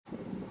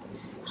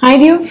Hi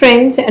dear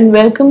friends, and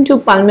welcome to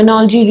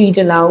Pulmonology Read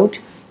Aloud,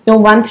 your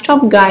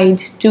one-stop guide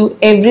to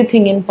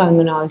everything in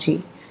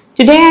pulmonology.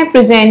 Today I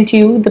present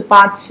you the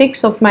part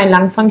 6 of my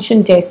lung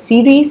function test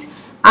series.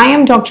 I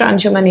am Dr.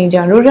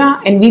 Anshumaneja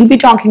Arora and we'll be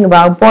talking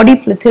about body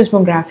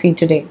plethysmography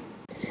today.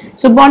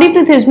 So body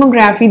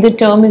plethysmography, the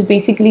term is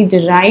basically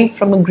derived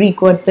from a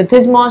Greek word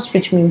plethysmos,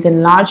 which means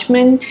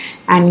enlargement,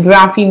 and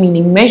graphy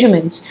meaning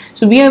measurements.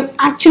 So we are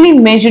actually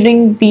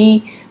measuring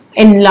the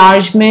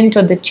enlargement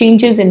or the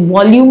changes in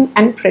volume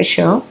and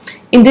pressure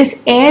in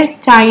this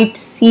airtight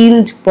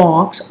sealed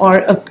box or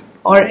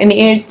an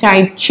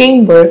airtight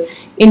chamber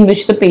in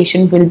which the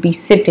patient will be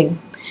sitting.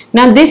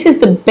 Now this is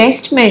the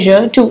best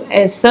measure to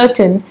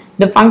ascertain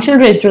the functional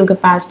residual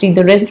capacity,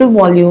 the residual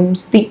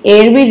volumes, the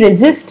airway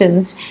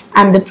resistance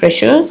and the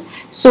pressures.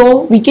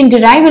 So we can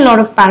derive a lot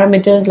of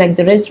parameters like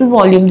the residual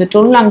volume, the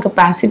total lung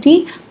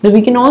capacity, but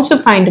we can also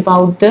find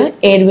about the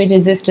airway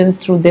resistance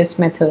through this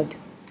method.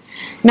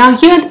 Now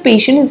here the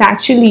patient is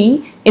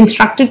actually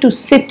instructed to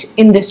sit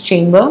in this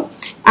chamber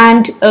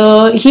and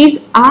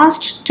he's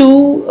asked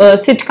to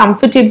sit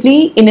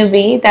comfortably in a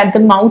way that the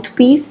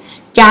mouthpiece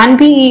can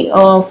be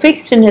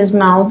fixed in his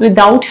mouth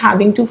without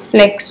having to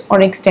flex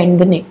or extend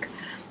the neck.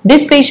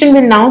 This patient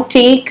will now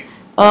take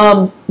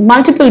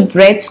multiple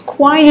breaths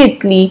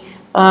quietly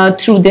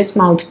through this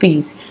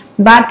mouthpiece.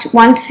 But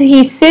once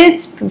he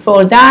sits,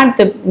 before that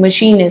the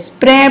machine is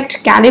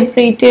prepped,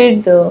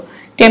 calibrated, the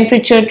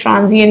temperature,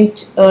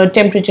 transient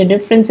temperature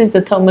differences,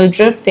 the thermal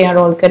drift, they are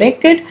all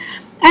corrected,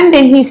 and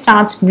then he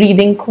starts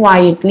breathing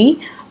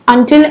quietly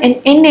until an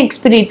end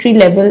expiratory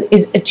level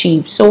is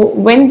achieved. So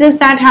when does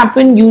that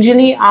happen?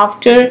 Usually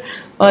after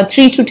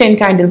 3 to 10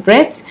 tidal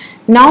breaths.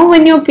 Now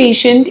when your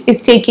patient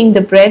is taking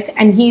the breaths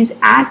and he's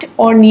at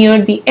or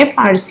near the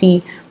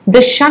FRC,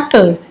 the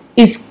shutter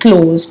is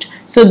closed.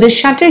 So the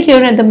shutter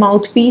here at the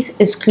mouthpiece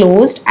is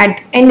closed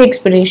at end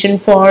expiration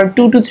for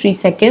 2 to 3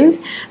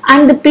 seconds,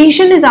 and the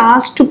patient is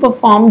asked to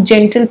perform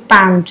gentle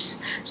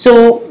pants.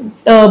 So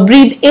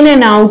breathe in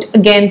and out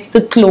against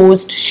the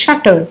closed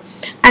shutter,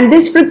 and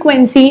this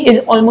frequency is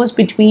almost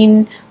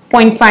between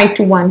 0.5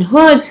 to 1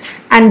 hertz,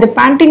 and the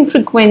panting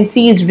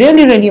frequency is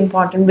really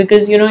important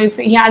because if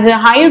he has a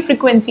higher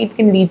frequency it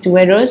can lead to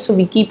errors, so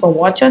we keep a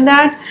watch on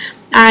that.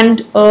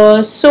 And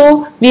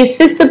so we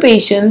assist the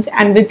patients,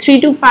 and with 3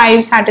 to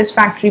 5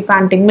 satisfactory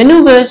panting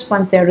maneuvers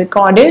once they are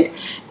recorded,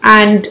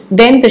 and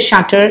then the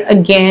shutter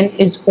again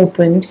is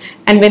opened,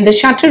 and when the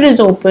shutter is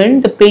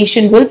opened the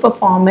patient will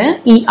perform a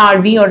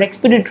ERV or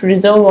expiratory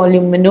reserve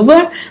volume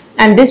maneuver,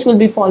 and this will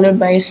be followed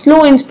by a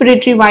slow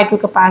inspiratory vital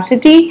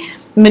capacity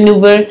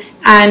maneuver.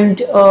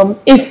 And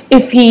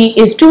if he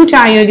is too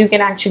tired, you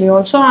can actually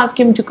also ask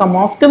him to come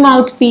off the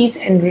mouthpiece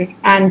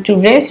and to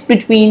rest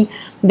between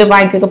the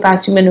vital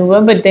capacity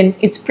maneuver, but then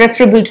it's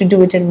preferable to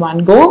do it in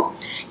one go.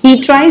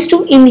 He tries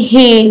to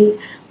inhale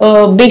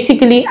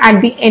basically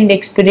at the end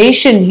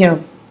expiration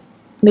here,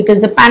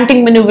 because the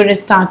panting maneuver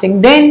is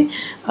starting then,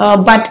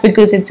 but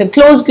because it's a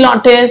closed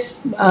glottis,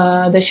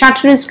 the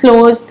shutter is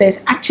closed,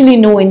 there's actually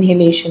no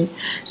inhalation.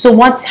 So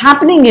what's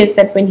happening is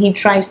that when he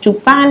tries to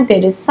pant,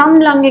 there is some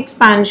lung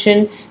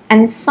expansion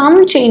and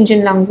some change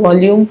in lung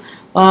volume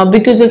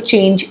because of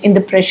change in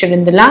the pressure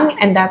in the lung,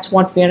 and that's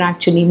what we are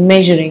actually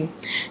measuring.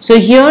 So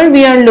here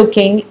we are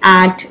looking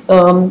at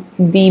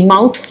the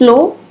mouth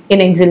flow in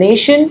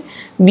exhalation.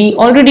 We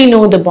already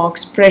know the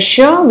box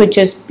pressure, which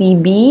is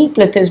PB,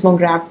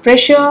 plethysmograph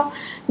pressure.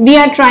 We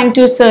are trying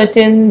to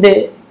ascertain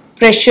the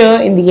pressure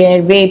in the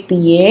airway,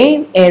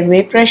 PA,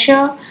 airway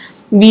pressure.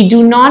 We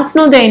do not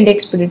know the end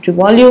expiratory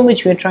volume,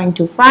 which we are trying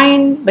to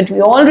find, but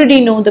we already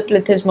know the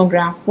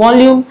plethysmograph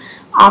volume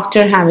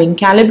after having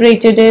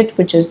calibrated it,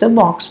 which is the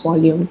box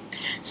volume.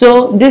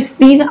 So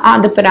these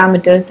are the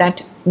parameters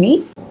that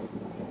we.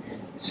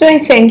 So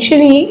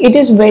essentially it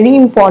is very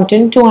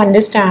important to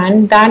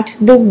understand that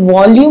the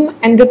volume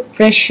and the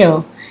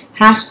pressure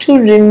has to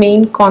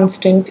remain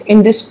constant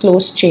in this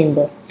closed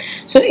chamber.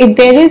 So if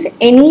there is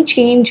any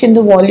change in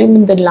the volume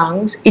in the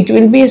lungs, it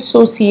will be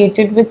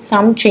associated with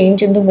some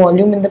change in the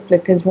volume in the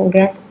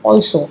plethysmograph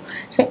also.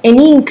 So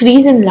any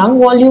increase in lung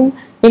volume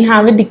will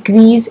have a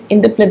decrease in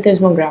the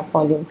plethysmograph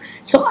volume.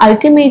 So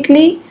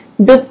ultimately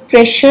the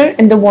pressure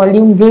and the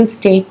volume will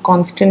stay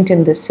constant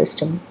in this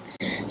system.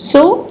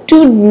 So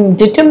to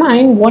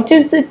determine what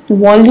is the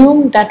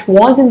volume that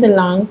was in the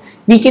lung,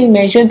 we can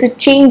measure the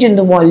change in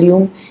the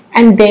volume,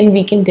 and then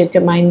we can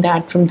determine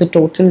that from the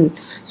total.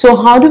 So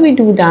how do we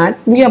do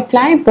that? We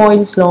apply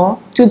Boyle's law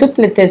to the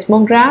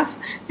plethysmograph,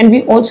 and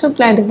we also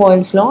apply the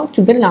Boyle's law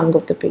to the lung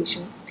of the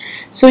patient.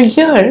 So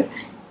here,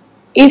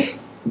 if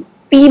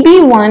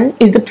PB1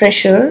 is the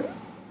pressure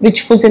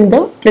which was in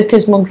the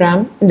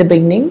plethysmogram in the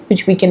beginning,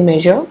 which we can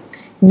measure,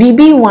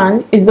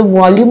 VB1 is the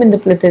volume in the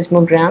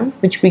plethysmogram,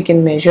 which we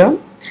can measure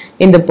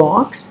in the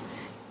box.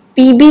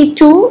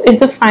 PB2 is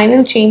the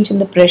final change in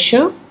the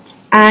pressure,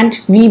 and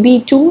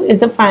VB2 is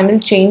the final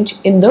change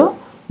in the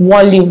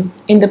volume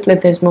in the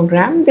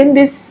plethysmogram. Then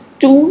this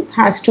 2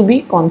 has to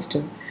be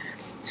constant.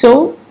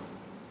 So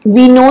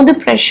we know the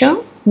pressure,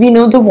 we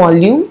know the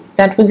volume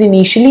that was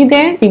initially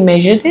there, we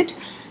measured it.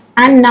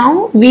 And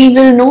now we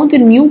will know the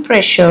new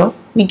pressure.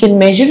 We can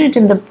measure it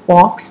in the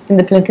box, in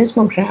the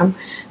plethysmogram,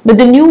 but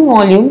the new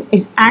volume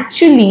is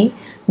actually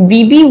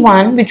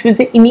VB1, which was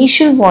the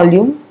initial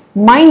volume,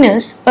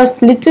 minus a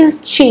little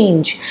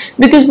change,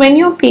 because when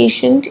your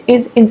patient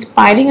is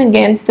inspiring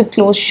against the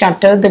closed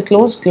shutter, the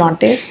closed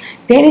glottis,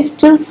 there is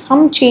still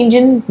some change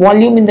in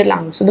volume in the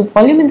lungs. So the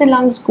volume in the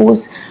lungs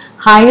goes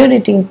higher,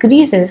 it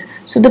increases,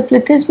 so the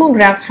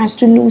plethysmograph has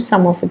to lose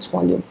some of its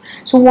volume.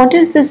 So what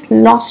is this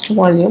lost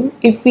volume?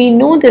 If we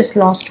know this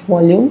lost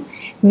volume,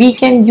 we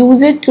can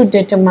use it to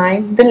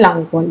determine the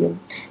lung volume.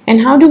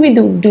 And how do we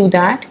do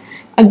that?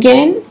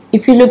 Again,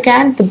 if you look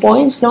at the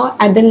Boyle's law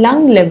at the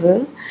lung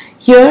level,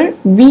 here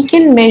we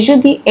can measure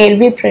the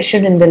airway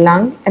pressure in the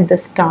lung at the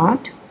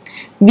start.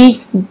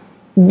 We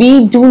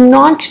do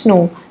not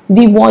know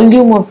the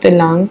volume of the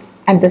lung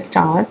at the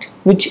start,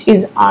 which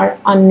is our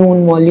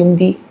unknown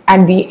volume,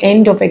 at the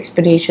end of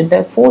expiration,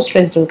 the forced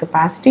residual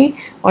capacity,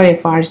 or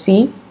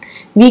FRC.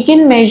 We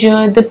can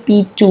measure the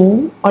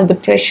P2, or the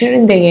pressure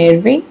in the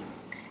airway,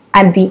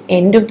 at the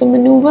end of the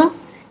maneuver,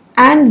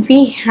 and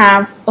we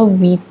have a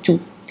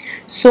V2.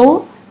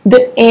 So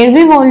the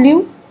airway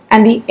volume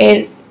and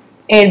the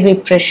airway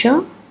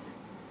pressure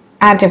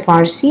at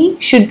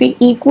FRC should be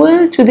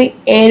equal to the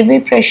airway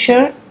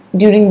pressure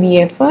during the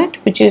effort,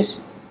 which is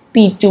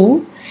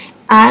P2,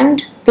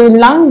 and the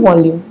lung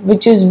volume,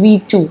 which is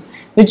V2,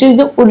 which is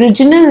the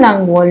original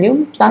lung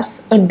volume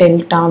plus a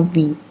delta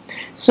V.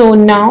 So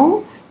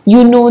now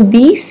you know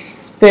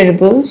these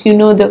variables, you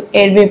know the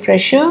airway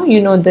pressure,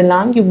 you know the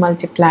lung, you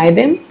multiply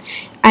them,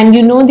 and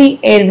you know the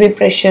airway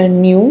pressure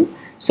nu.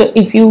 So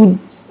if you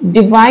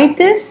divide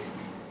this,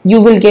 you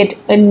will get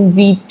a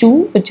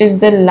V2, which is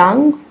the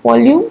lung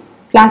volume,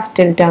 plus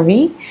delta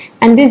V,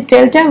 and this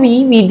delta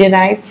V we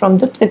derive from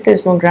the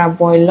plethysmograph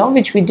Boyle law,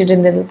 which we did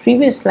in the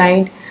previous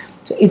slide.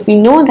 So if we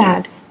know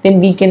that, then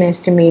we can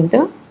estimate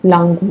the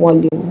lung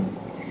volume.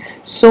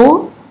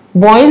 So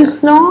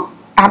Boyle's law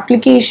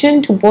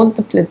application to both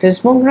the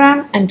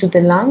plethysmogram and to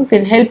the lung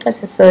will help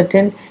us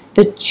ascertain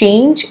the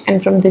change,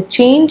 and from the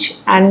change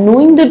and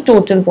knowing the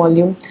total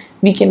volume,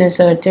 we can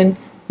ascertain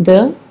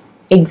the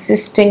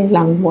existing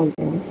lung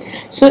volume.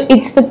 So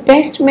it's the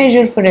best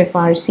measure for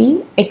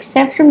FRC.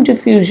 Except from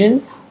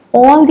diffusion,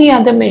 all the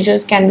other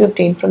measures can be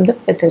obtained from the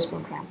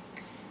plethysmogram.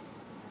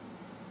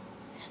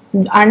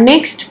 Our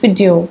next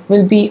video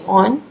will be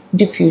on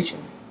diffusion.